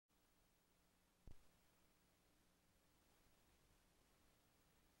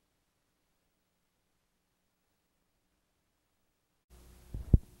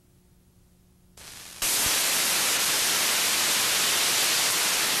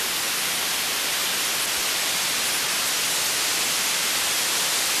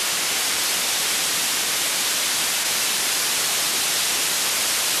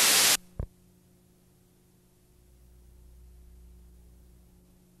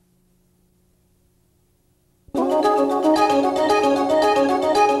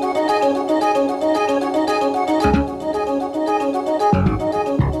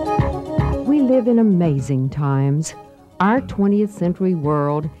in amazing times. Our 20th century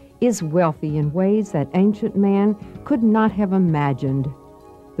world is wealthy in ways that ancient man could not have imagined.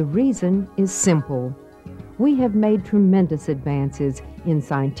 The reason is simple. We have made tremendous advances in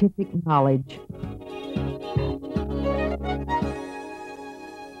scientific knowledge.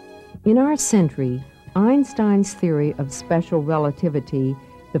 In our century, Einstein's theory of special relativity,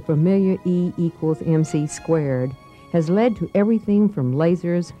 the familiar E equals mc squared, has led to everything from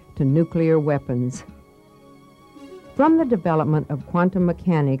lasers to nuclear weapons. From the development of quantum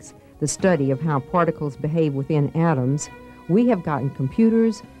mechanics, the study of how particles behave within atoms, we have gotten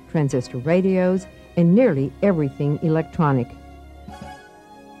computers, transistor radios, and nearly everything electronic.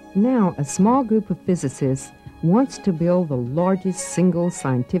 Now, a small group of physicists wants to build the largest single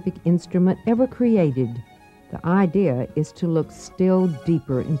scientific instrument ever created. The idea is to look still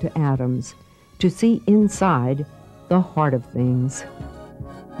deeper into atoms, to see inside the heart of things.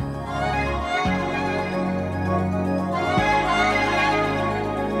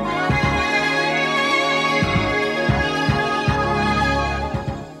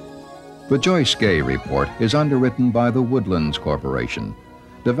 The Joyce Gay Report is underwritten by the Woodlands Corporation,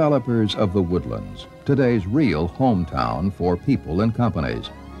 developers of the Woodlands, today's real hometown for people and companies.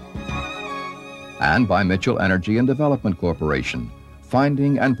 And by Mitchell Energy and Development Corporation,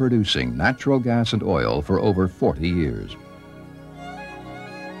 finding and producing natural gas and oil for over 40 years.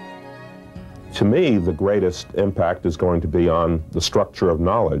 To me, the greatest impact is going to be on the structure of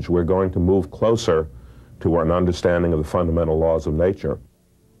knowledge. We're going to move closer to an understanding of the fundamental laws of nature.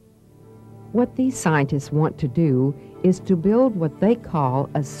 What these scientists want to do is to build what they call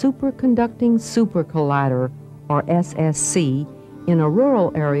a superconducting supercollider, or SSC, in a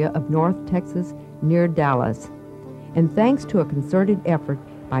rural area of North Texas near Dallas. And thanks to a concerted effort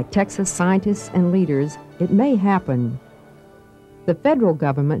by Texas scientists and leaders, it may happen. The federal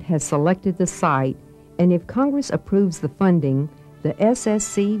government has selected the site, and if Congress approves the funding, the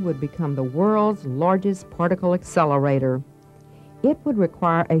SSC would become the world's largest particle accelerator. It would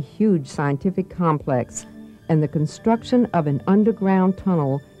require a huge scientific complex and the construction of an underground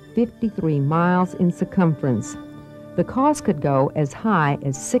tunnel 53 miles in circumference. The cost could go as high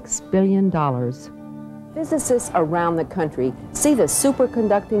as $6 billion. Physicists around the country see the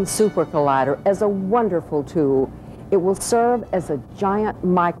superconducting supercollider as a wonderful tool. It will serve as a giant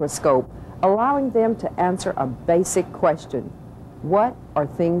microscope, allowing them to answer a basic question: what are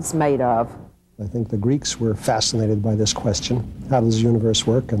things made of? I think the Greeks were fascinated by this question: how does the universe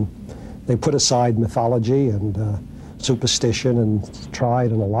work? And they put aside mythology and superstition and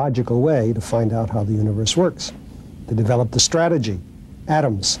tried in a logical way to find out how the universe works. They developed a strategy: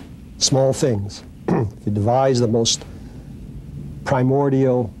 atoms, small things. If you devise the most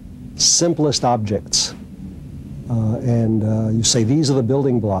primordial, simplest objects, and you say these are the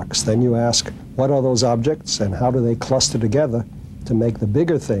building blocks, then you ask what are those objects and how do they cluster together to make the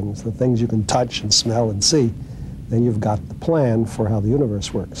bigger things, the things you can touch and smell and see. Then you've got the plan for how the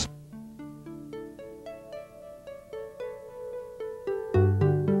universe works.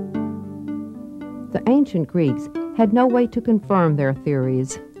 The ancient Greeks had no way to confirm their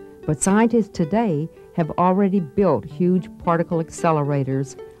theories, but scientists today have already built huge particle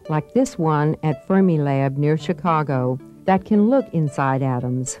accelerators like this one at Fermilab near Chicago that can look inside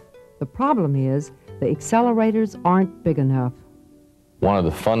atoms. The problem is the accelerators aren't big enough. One of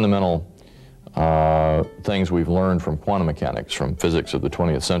the fundamental things we've learned from quantum mechanics, from physics of the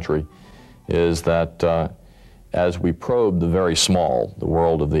 20th century, is that as we probe the very small, the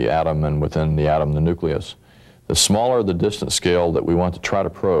world of the atom and within the atom, the nucleus, the smaller the distance scale that we want to try to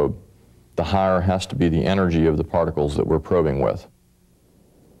probe, the higher has to be the energy of the particles that we're probing with.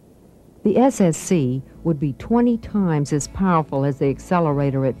 The SSC would be 20 times as powerful as the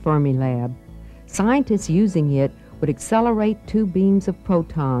accelerator at Fermilab. Scientists using it would accelerate two beams of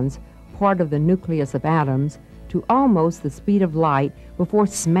protons, part of the nucleus of atoms, to almost the speed of light before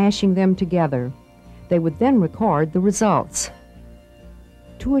smashing them together. They would then record the results.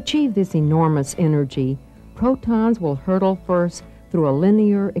 To achieve this enormous energy, protons will hurtle first through a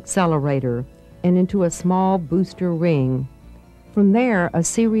linear accelerator and into a small booster ring. From there, a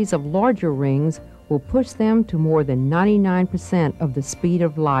series of larger rings will push them to more than 99% of the speed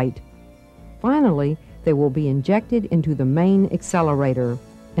of light. Finally, they will be injected into the main accelerator,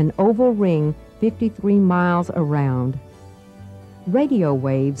 an oval ring 53 miles around. Radio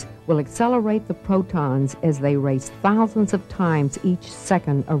waves will accelerate the protons as they race thousands of times each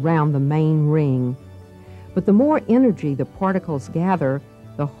second around the main ring. But the more energy the particles gather,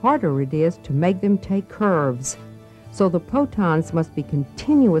 the harder it is to make them take curves. So the protons must be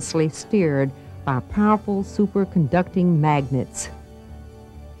continuously steered by powerful superconducting magnets.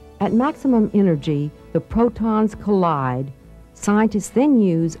 At maximum energy, the protons collide. Scientists then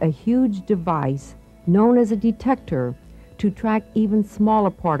use a huge device known as a detector to track even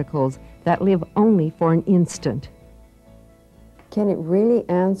smaller particles that live only for an instant. Can it really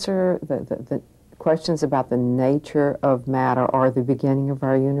answer the questions about the nature of matter or the beginning of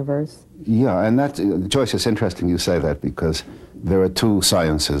our universe? Yeah, and that, Joyce, it's interesting you say that, because there are two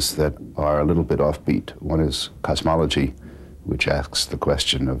sciences that are a little bit offbeat. One is cosmology, which asks the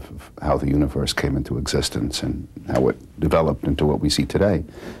question of how the universe came into existence and how it developed into what we see today.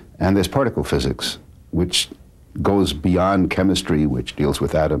 And there's particle physics, which goes beyond chemistry, which deals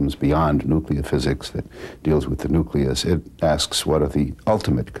with atoms, beyond nuclear physics that deals with the nucleus. It asks what are the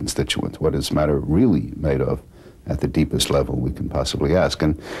ultimate constituents, what is matter really made of at the deepest level we can possibly ask.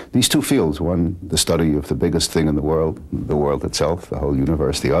 And these two fields, one the study of the biggest thing in the world itself, the whole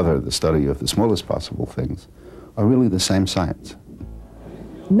universe, the other the study of the smallest possible things, are really the same science.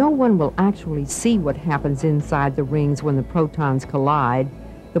 No one will actually see what happens inside the rings when the protons collide.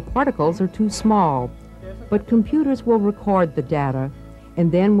 The particles are too small. But computers will record the data and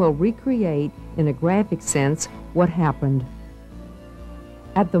then will recreate in a graphic sense what happened.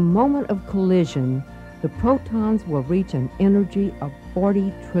 At the moment of collision, the protons will reach an energy of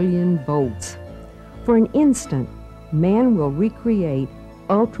 40 trillion volts. For an instant, man will recreate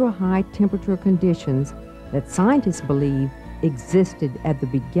ultra-high temperature conditions that scientists believe existed at the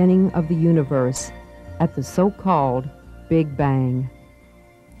beginning of the universe, at the so-called Big Bang.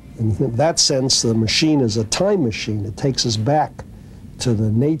 In that sense, the machine is a time machine. It takes us back to the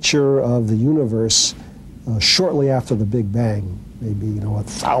nature of the universe shortly after the Big Bang, maybe, a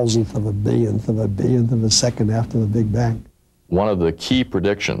 1,000th of a billionth of a second after the Big Bang. One of the key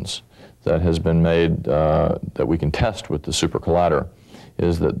predictions that has been made that we can test with the super collider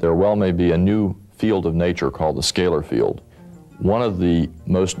is that there well may be a new field of nature called the scalar field. One of the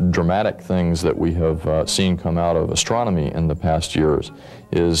most dramatic things that we have seen come out of astronomy in the past years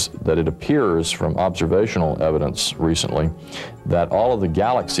is that it appears from observational evidence recently that all of the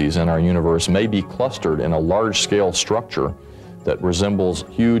galaxies in our universe may be clustered in a large-scale structure that resembles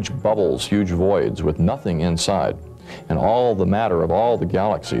huge bubbles, huge voids with nothing inside, and all the matter of all the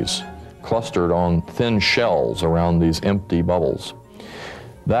galaxies clustered on thin shells around these empty bubbles.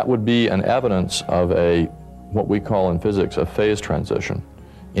 That would be an evidence of what we call in physics a phase transition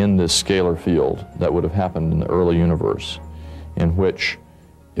in this scalar field that would have happened in the early universe, in which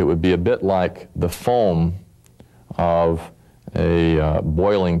it would be a bit like the foam of a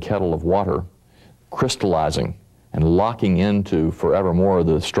boiling kettle of water crystallizing and locking into forevermore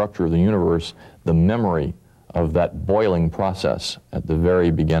the structure of the universe, the memory of that boiling process at the very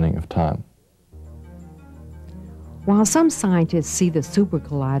beginning of time. While some scientists see the super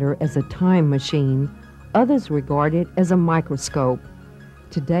collider as a time machine, others regard it as a microscope.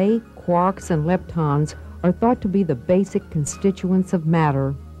 Today, quarks and leptons are thought to be the basic constituents of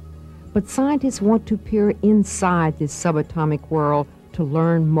matter. But scientists want to peer inside this subatomic world to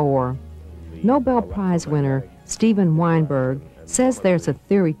learn more. Nobel Prize winner Steven Weinberg says there's a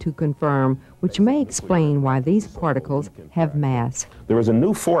theory to confirm which may explain why these particles have mass. There is a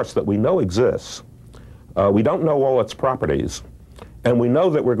new force that we know exists. We don't know all its properties, and we know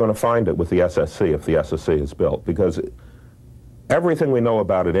that we're going to find it with the SSC if the SSC is built, because everything we know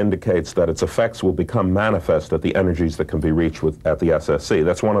about it indicates that its effects will become manifest at the energies that can be reached at the SSC.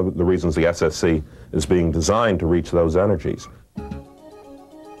 That's one of the reasons the SSC is being designed to reach those energies.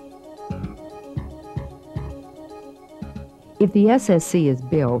 If the SSC is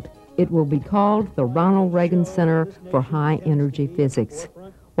built, it will be called the Ronald Reagan Center for High Energy Physics.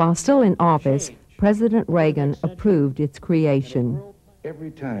 While still in office, President Reagan approved its creation. Every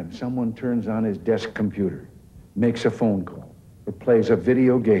time someone turns on his desk computer, makes a phone call, or plays a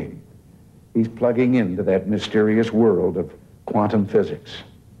video game, he's plugging into that mysterious world of quantum physics.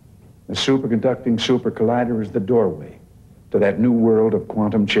 The superconducting super collider is the doorway to that new world of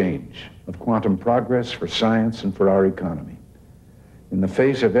quantum change, of quantum progress for science and for our economy. In the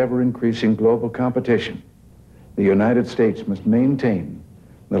face of ever-increasing global competition, the United States must maintain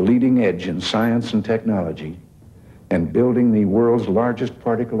the leading edge in science and technology, and building the world's largest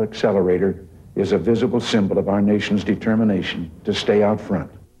particle accelerator is a visible symbol of our nation's determination to stay out front.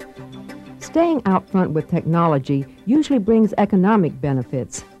 Staying out front with technology usually brings economic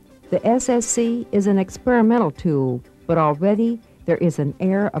benefits. The SSC is an experimental tool, but already there is an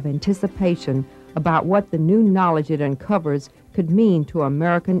air of anticipation about what the new knowledge it uncovers could mean to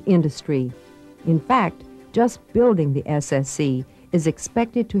American industry. In fact, just building the SSC is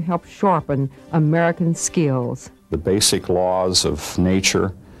expected to help sharpen American skills. The basic laws of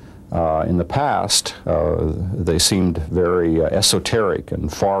nature In the past, they seemed very esoteric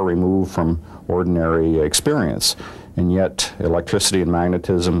and far removed from ordinary experience. And yet, electricity and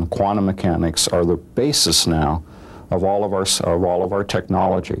magnetism, quantum mechanics are the basis now of all of our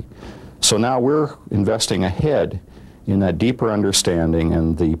technology. So now we're investing ahead in that deeper understanding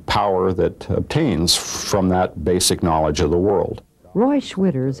and the power that obtains from that basic knowledge of the world. Roy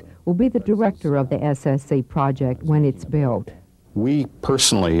Schwitters will be the director of the SSC project when it's built. We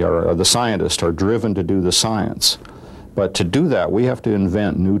personally, the scientists, are driven to do the science. But to do that, we have to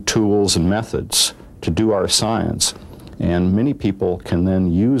invent new tools and methods to do our science. And many people can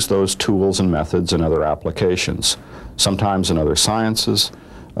then use those tools and methods in other applications, sometimes in other sciences.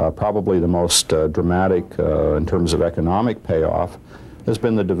 Probably the most dramatic in terms of economic payoff has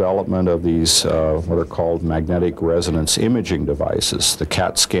been the development of these what are called magnetic resonance imaging devices, the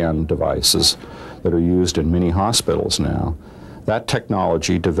CAT scan devices that are used in many hospitals now. That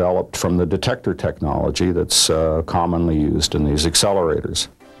technology developed from the detector technology that's commonly used in these accelerators.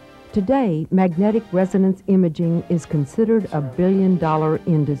 Today, magnetic resonance imaging is considered a billion-dollar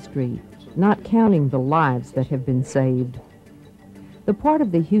industry, not counting the lives that have been saved. The part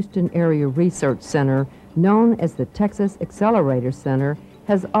of the Houston Area Research Center, known as the Texas Accelerator Center,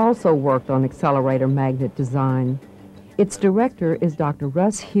 has also worked on accelerator magnet design. Its director is Dr.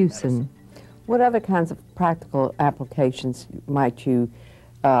 Russ Hewson. What other kinds of practical applications might you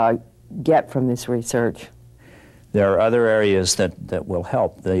get from this research? There are other areas that will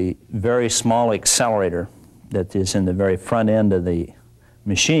help. The very small accelerator that is in the very front end of the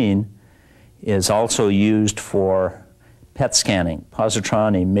machine is also used for PET scanning,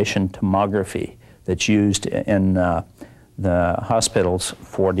 positron emission tomography, that's used in the hospitals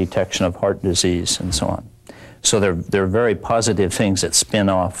for detection of heart disease and so on. So they're very positive things that spin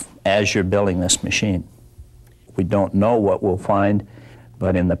off as you're building this machine. We don't know what we'll find,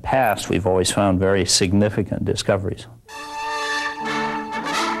 but in the past we've always found very significant discoveries.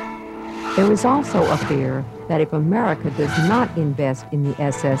 There is also a fear that if America does not invest in the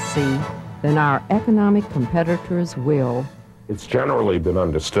SSC, then our economic competitors will. It's generally been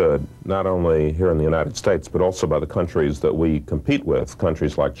understood, not only here in the United States, but also by the countries that we compete with,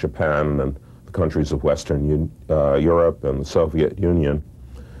 countries like Japan and the countries of Western Europe and the Soviet Union,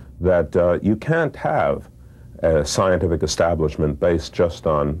 that you can't have a scientific establishment based just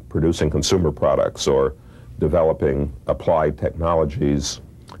on producing consumer products or developing applied technologies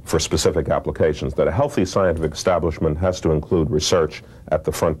for specific applications, that a healthy scientific establishment has to include research at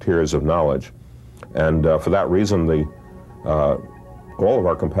the frontiers of knowledge. And for that reason, all of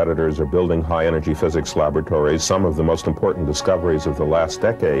our competitors are building high-energy physics laboratories. Some of the most important discoveries of the last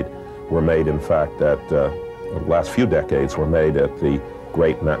decade were made, in fact, the last few decades were made at the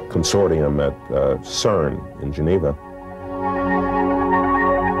great consortium at CERN in Geneva.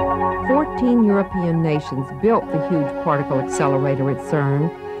 14 European nations built the huge particle accelerator at CERN,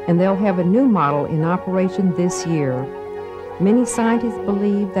 and they'll have a new model in operation this year. Many scientists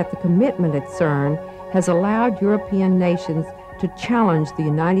believe that the commitment at CERN has allowed European nations to challenge the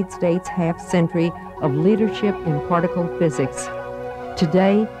United States half-century of leadership in particle physics.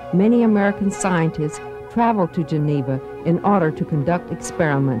 Today, many American scientists travel to Geneva in order to conduct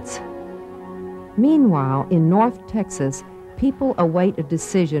experiments. Meanwhile, in North Texas, people await a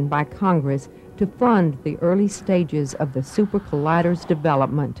decision by Congress to fund the early stages of the Super Collider's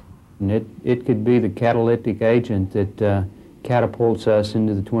development. It could be the catalytic agent that catapults us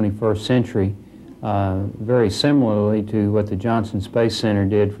into the 21st century, very similarly to what the Johnson Space Center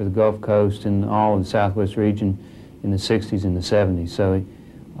did for the Gulf Coast and all of the Southwest region in the 60s and the 70s. So,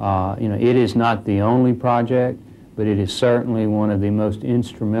 it is not the only project, but it is certainly one of the most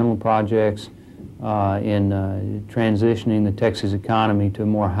instrumental projects in transitioning the Texas economy to a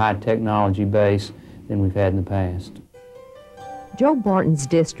more high technology base than we've had in the past. Joe Barton's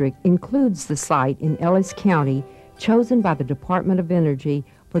district includes the site in Ellis County chosen by the Department of Energy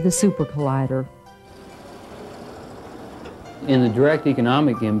for the Super Collider. In the direct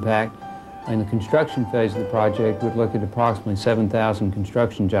economic impact, in the construction phase of the project, we'd look at approximately 7,000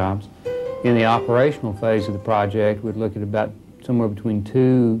 construction jobs. In the operational phase of the project, we'd look at about somewhere between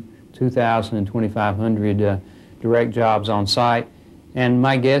 2,000 and 2,500 direct jobs on site, and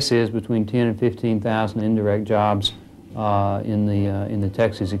my guess is between 10 and 15,000 indirect jobs in the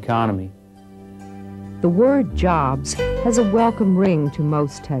Texas economy. The word jobs has a welcome ring to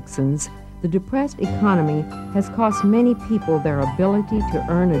most Texans. The depressed economy has cost many people their ability to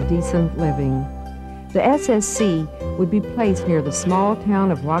earn a decent living. The SSC would be placed near the small town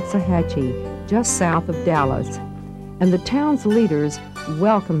of Waxahachie, just south of Dallas, and the town's leaders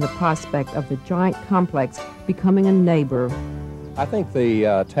welcome the prospect of the giant complex becoming a neighbor. I think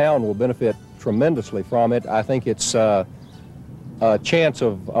the town will benefit tremendously from it. I think it's a chance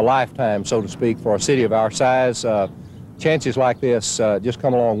of a lifetime, so to speak, for a city of our size. Chances like this just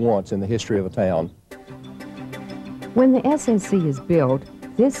come along once in the history of a town. When the SSC is built,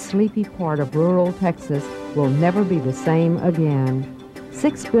 this sleepy part of rural Texas will never be the same again.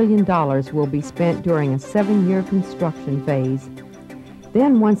 $6 billion will be spent during a 7-year construction phase.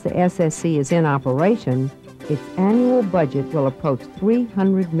 Then once the SSC is in operation, its annual budget will approach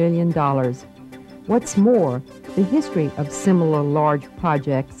 $300 million. What's more, the history of similar large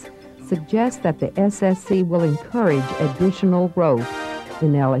projects suggests that the SSC will encourage additional growth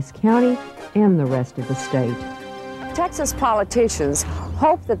in Ellis County and the rest of the state. Texas politicians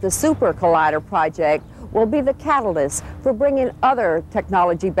hope that the Super Collider project will be the catalyst for bringing other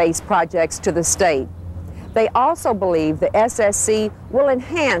technology-based projects to the state. They also believe the SSC will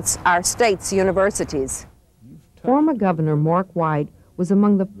enhance our state's universities. Former Governor Mark White was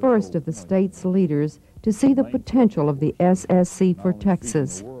among the first of the state's leaders to see the potential of the SSC for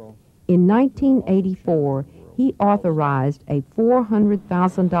Texas. In 1984, he authorized a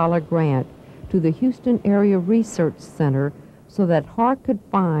 $400,000 grant to the Houston Area Research Center so that Hart could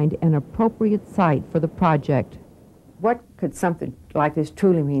find an appropriate site for the project. What could something like this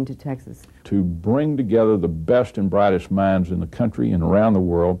truly mean to Texas? To bring together the best and brightest minds in the country and around the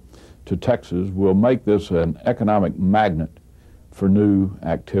world to Texas will make this an economic magnet for new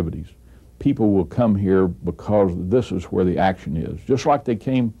activities. People will come here because this is where the action is. Just like they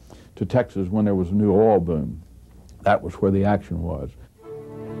came to Texas when there was a new oil boom. That was where the action was.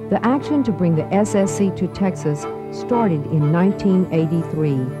 The action to bring the SSC to Texas started in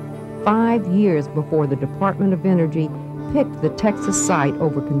 1983, 5 years before the Department of Energy picked the Texas site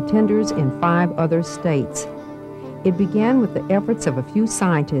over contenders in 5 other states. It began with the efforts of a few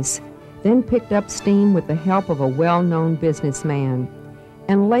scientists, then picked up steam with the help of a well-known businessman,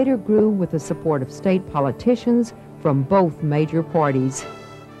 and later grew with the support of state politicians from both major parties.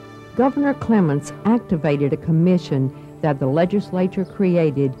 Governor Clements activated a commission that the legislature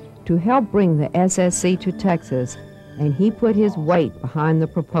created to help bring the SSC to Texas, and he put his weight behind the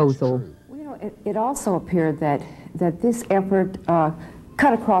proposal. Well, you know, it also appeared that this effort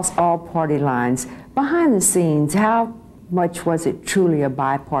cut across all party lines. Behind the scenes, how much was it truly a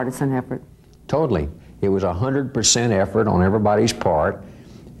bipartisan effort? Totally. It was a 100% effort on everybody's part,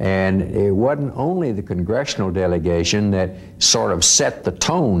 and it wasn't only the congressional delegation that sort of set the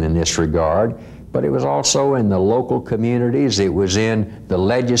tone in this regard, but it was also in the local communities, it was in the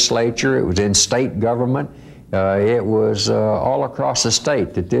legislature, it was in state government, it was all across the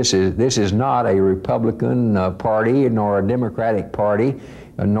state that this is not a Republican party nor a Democratic party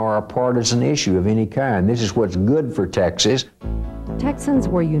nor a partisan issue of any kind. This is what's good for Texas. Texans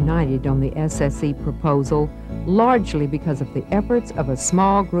were united on the SSC proposal largely because of the efforts of a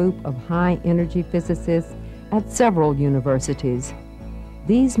small group of high-energy physicists at several universities.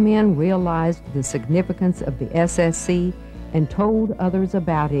 These men realized the significance of the SSC and told others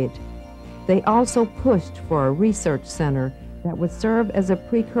about it. They also pushed for a research center that would serve as a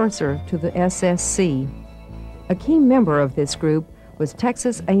precursor to the SSC. A key member of this group was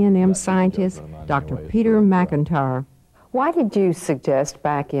Texas A&M scientist Dr. Peter McIntyre. Why did you suggest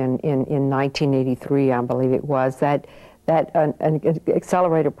back in 1983, I believe it was, that an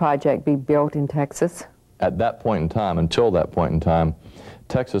accelerator project be built in Texas? At that point in time, until that point in time,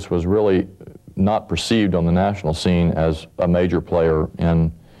 Texas was really not perceived on the national scene as a major player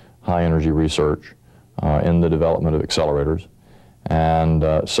in high energy research, in the development of accelerators.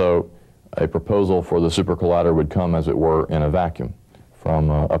 And so a proposal for the Super Collider would come, as it were, in a vacuum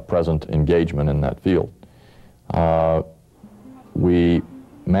from a present engagement in that field. We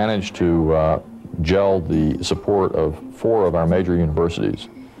managed to gel the support of 4 of our major universities,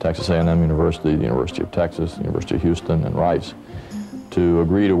 Texas A&M University, the University of Texas, the University of Houston, and Rice, to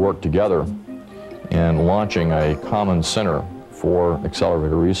agree to work together in launching a common center for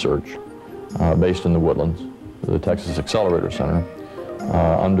accelerator research based in the Woodlands, the Texas Accelerator Center,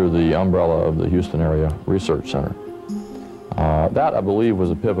 under the umbrella of the Houston Area Research Center. That, I believe, was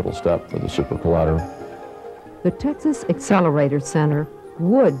a pivotal step for the Super Collider. The Texas Accelerator Center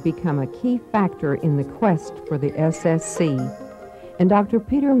would become a key factor in the quest for the SSC, and Dr.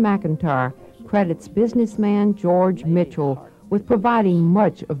 Peter McIntyre credits businessman George Mitchell with providing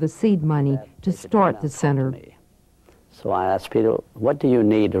much of the seed money to start the center. So I asked Peter, what do you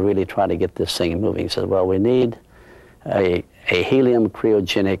need to really try to get this thing moving? He said, well, we need a helium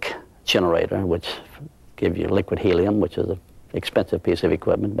cryogenic generator, which gives you liquid helium, which is an expensive piece of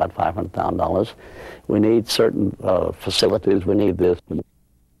equipment, about $500,000. We need certain facilities. We need this.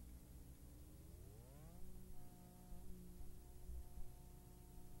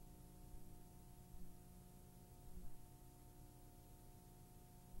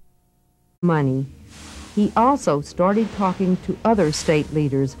 money. He also started talking to other state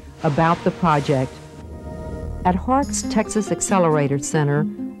leaders about the project. At Hark's Texas Accelerator Center,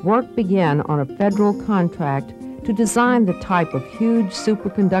 work began on a federal contract to design the type of huge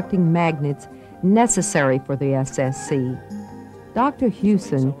superconducting magnets necessary for the SSC. Dr.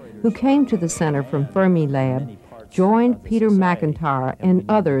 Hewson, who came to the center from Fermilab, joined Peter McIntyre and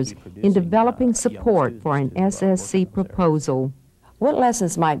others in developing support for an SSC proposal. What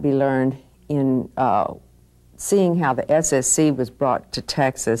lessons might be learned in seeing how the SSC was brought to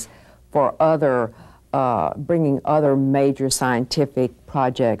Texas for bringing other major scientific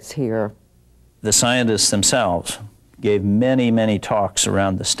projects here? The scientists themselves gave many, many talks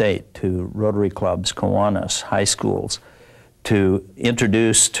around the state to Rotary clubs, Kiwanis, high schools, to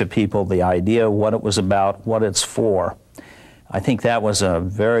introduce to people the idea, what it was about, what it's for. I think that was a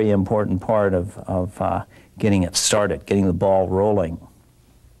very important part of getting it started, getting the ball rolling.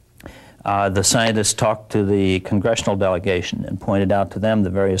 The scientists talked to the congressional delegation and pointed out to them the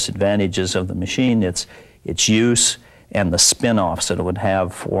various advantages of the machine, its use, and the spin-offs that it would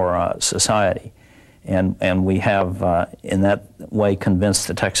have for society. And we have, in that way, convinced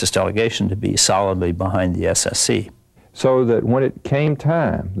the Texas delegation to be solidly behind the SSC. So that when it came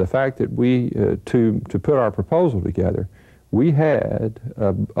time, the fact that we, to put our proposal together, we had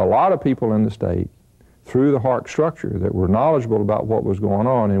a lot of people in the state through the Hark structure that were knowledgeable about what was going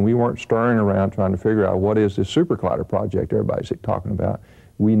on, and we weren't stirring around trying to figure out what is this super collider project everybody's talking about.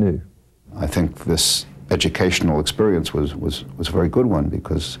 We knew. I think this educational experience was a very good one,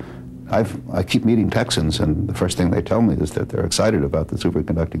 because I keep meeting Texans, and the first thing they tell me is that they're excited about the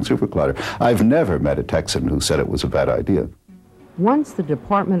superconducting super collider. I've never met a Texan who said it was a bad idea. Once the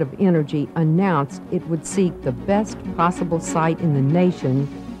Department of Energy announced it would seek the best possible site in the nation,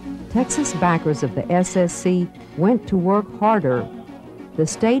 Texas backers of the SSC went to work harder. The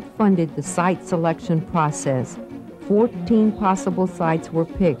state funded the site selection process. 14 possible sites were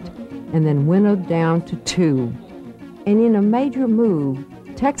picked and then winnowed down to 2. And in a major move,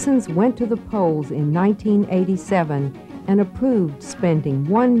 Texans went to the polls in 1987 and approved spending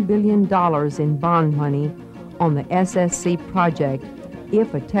 $1 billion in bond money on the SSC project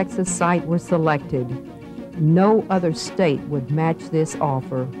if a Texas site were selected. No other state would match this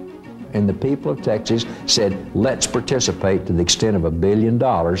offer. And the people of Texas said, let's participate to the extent of $1 billion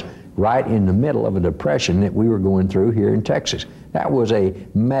right in the middle of a depression that we were going through here in Texas. That was a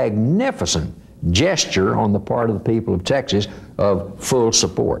magnificent gesture on the part of the people of Texas of full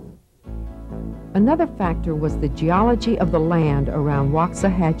support. Another factor was the geology of the land around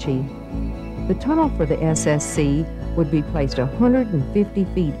Waxahachie. The tunnel for the SSC would be placed 150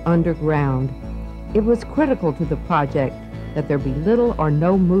 feet underground. It was critical to the project that there be little or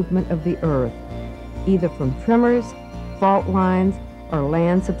no movement of the earth, either from tremors, fault lines, or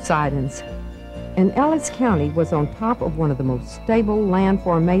land subsidence. And Ellis County was on top of one of the most stable land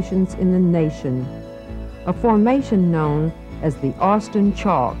formations in the nation, a formation known as the Austin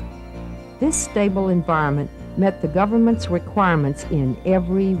Chalk. This stable environment met the government's requirements in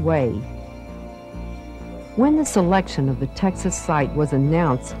every way. When the selection of the Texas site was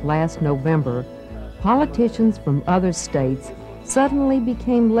announced last November, politicians from other states suddenly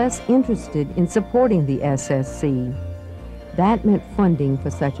became less interested in supporting the SSC. That meant funding for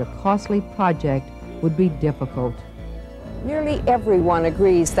such a costly project would be difficult. Nearly everyone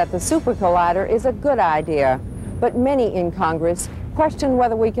agrees that the Super Collider is a good idea, but many in Congress question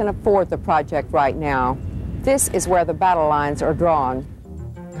whether we can afford the project right now. This is where the battle lines are drawn.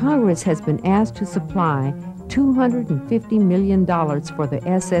 Congress has been asked to supply $250 million for the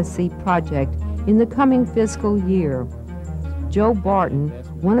SSC project in the coming fiscal year. Joe Barton,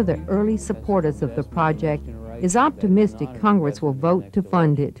 one of the early supporters of the project, is optimistic Congress will vote to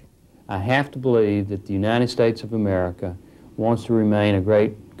fund it. I have to believe that the United States of America wants to remain a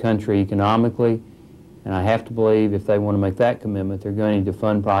great country economically, and I have to believe if they want to make that commitment, they're going to need to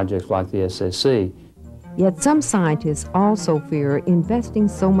fund projects like the SSC. Yet some scientists also fear investing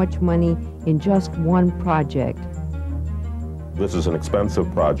so much money in just one project. This is an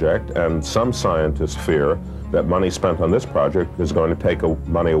expensive project, and some scientists fear that money spent on this project is going to take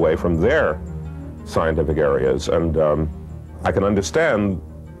money away from their scientific areas. And I can understand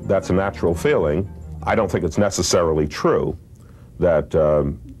that's a natural feeling. I don't think it's necessarily true that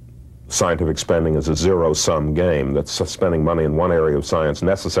scientific spending is a zero-sum game, that spending money in one area of science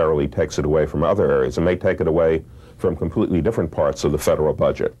necessarily takes it away from other areas. It may take it away from completely different parts of the federal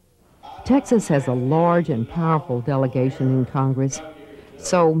budget. Texas has a large and powerful delegation in Congress,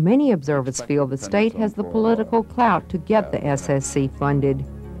 so many observers feel the state has the political clout to get the SSC funded.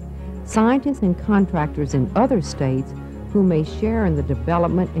 Scientists and contractors in other states who may share in the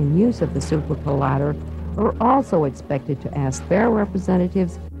development and use of the Super Collider are also expected to ask their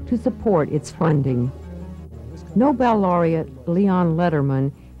representatives to support its funding. Nobel laureate Leon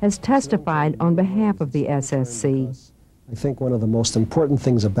Lederman has testified on behalf of the SSC. I think one of the most important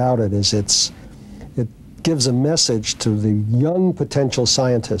things about it is it gives a message to the young potential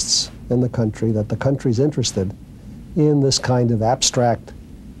scientists in the country that the country's interested in this kind of abstract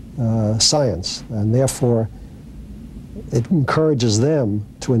science, and therefore it encourages them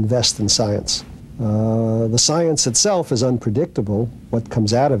to invest in science. The science itself is unpredictable, what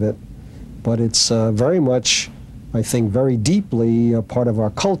comes out of it, but it's very much, I think, very deeply a part of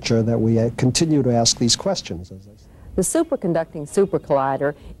our culture that we continue to ask these questions. The superconducting Super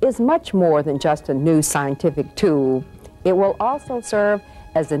Collider is much more than just a new scientific tool. It will also serve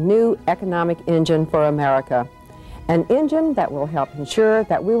as a new economic engine for America, an engine that will help ensure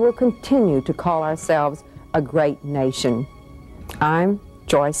that we will continue to call ourselves a great nation. I'm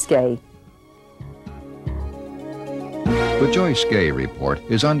Joyce Gay. The Joyce Gay Report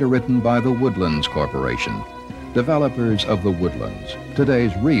is underwritten by the Woodlands Corporation, developers of the Woodlands,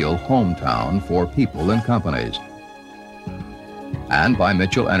 today's real hometown for people and companies, and by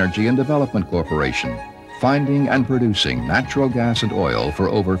Mitchell Energy and Development Corporation, finding and producing natural gas and oil for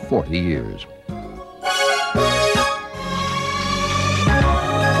over 40 years.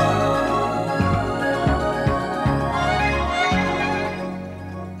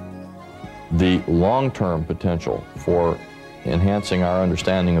 The long-term potential for enhancing our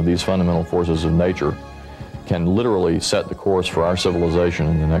understanding of these fundamental forces of nature can literally set the course for our civilization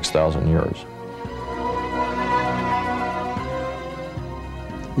in the next 1,000 years.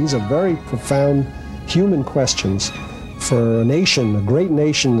 These are very profound human questions. For a nation, a great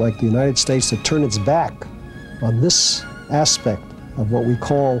nation like the United States, to turn its back on this aspect of what we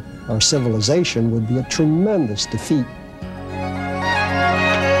call our civilization would be a tremendous defeat